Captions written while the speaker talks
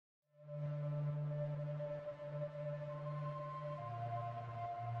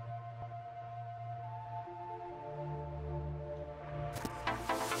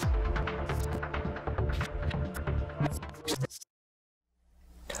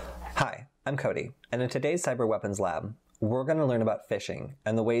I'm Cody, and in today's Cyber Weapons Lab, we're going to learn about phishing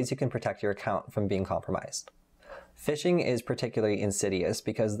and the ways you can protect your account from being compromised. Phishing is particularly insidious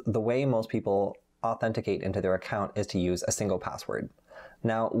because the way most people authenticate into their account is to use a single password.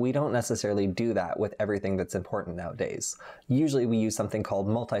 Now, we don't necessarily do that with everything that's important nowadays. Usually we use something called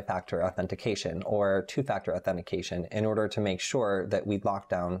multi-factor authentication or two-factor authentication in order to make sure that we lock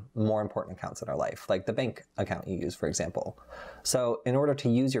down more important accounts in our life, like the bank account you use, for example. So in order to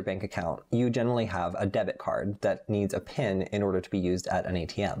use your bank account, you generally have a debit card that needs a PIN in order to be used at an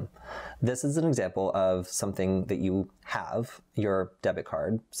ATM. This is an example of something that you have, your debit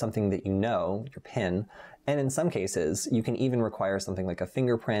card, something that you know, your PIN, and in some cases, you can even require something like a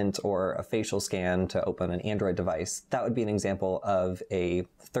fingerprint or a facial scan to open an Android device. That would be an example of a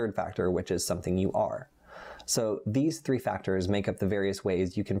third factor, which is something you are. So these three factors make up the various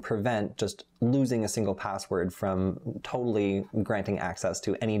ways you can prevent just losing a single password from totally granting access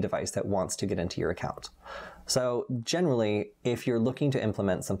to any device that wants to get into your account. So generally, if you're looking to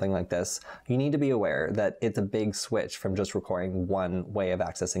implement something like this, you need to be aware that it's a big switch from just requiring one way of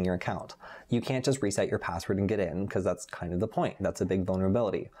accessing your account. You can't just reset your password and get in, because that's kind of the point. That's a big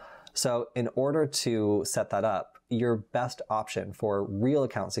vulnerability. So in order to set that up, your best option for real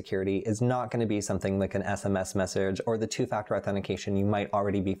account security is not going to be something like an SMS message or the two-factor authentication you might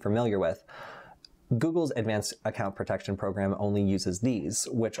already be familiar with. Google's Advanced Account Protection Program only uses these,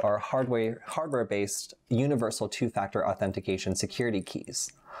 which are hardware-based universal two-factor authentication security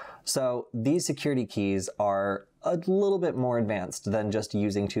keys. So these security keys are a little bit more advanced than just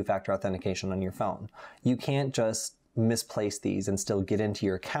using two-factor authentication on your phone. You can't just misplace these and still get into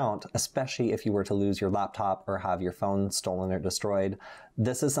your account, especially if you were to lose your laptop or have your phone stolen or destroyed.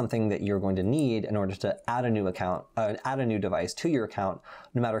 This is something that you're going to need in order to add a new account, add a new device to your account,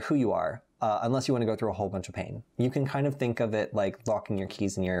 no matter who you are, unless you want to go through a whole bunch of pain. You can kind of think of it like locking your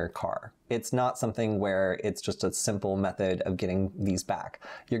keys in your car. It's not something where it's just a simple method of getting these back.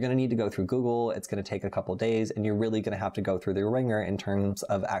 You're going to need to go through Google. It's going to take a couple days, and you're really going to have to go through the ringer in terms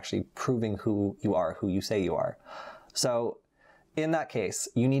of actually proving who you are, who you say you are. So in that case,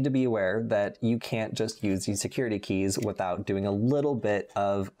 you need to be aware that you can't just use these security keys without doing a little bit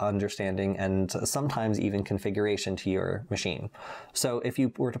of understanding and sometimes even configuration to your machine. So if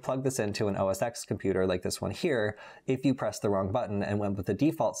you were to plug this into an OS X computer like this one here, if you press the wrong button and went with the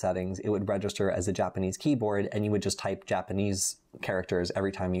default settings, it would register as a Japanese keyboard, and you would just type Japanese characters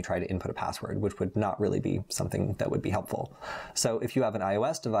every time you try to input a password, which would not really be something that would be helpful. So if you have an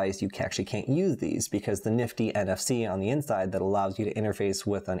iOS device, you actually can't use these because the nifty NFC on the inside that allows you to interface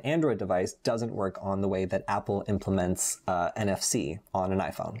with an Android device doesn't work on the way that Apple implements NFC on an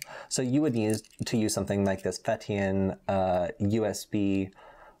iPhone. So you would need to use something like this Fetian USB.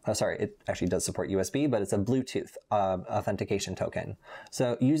 Sorry, it actually does support USB, but it's a Bluetooth authentication token.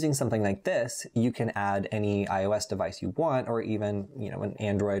 So using something like this, you can add any iOS device you want, or even, an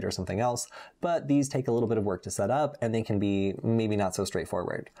Android or something else, but these take a little bit of work to set up, and they can be maybe not so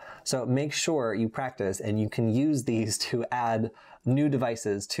straightforward. So make sure you practice, and you can use these to add new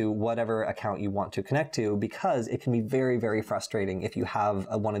devices to whatever account you want to connect to, because it can be very, very frustrating if you have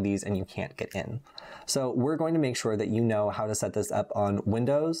one of these and you can't get in. So we're going to make sure that you know how to set this up on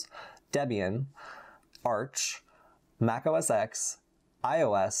Windows, Debian, Arch, Mac OS X,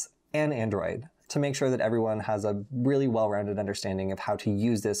 iOS, and Android, to make sure that everyone has a really well-rounded understanding of how to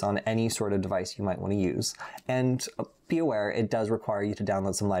use this on any sort of device you might want to use. And be aware, it does require you to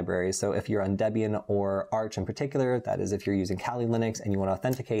download some libraries. So if you're on Debian or Arch in particular, that is if you're using Kali Linux and you want to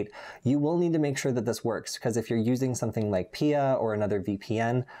authenticate, you will need to make sure that this works, because if you're using something like PIA or another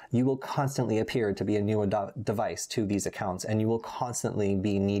VPN, you will constantly appear to be a new device to these accounts, and you will constantly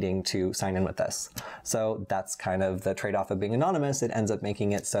be needing to sign in with this. So that's kind of the trade-off of being anonymous. It ends up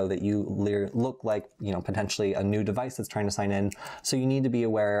making it so that you look like, potentially a new device that's trying to sign in. So you need to be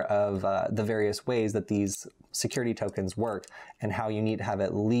aware of the various ways that these security tokens work, and how you need to have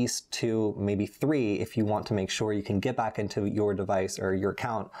at least 2, maybe 3, if you want to make sure you can get back into your device or your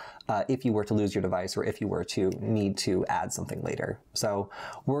account if you were to lose your device, or if you were to need to add something later. So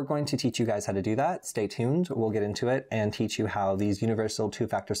we're going to teach you guys how to do that. Stay tuned. We'll get into it and teach you how these universal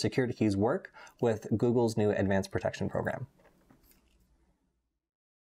two-factor security keys work with Google's new Advanced Protection Program.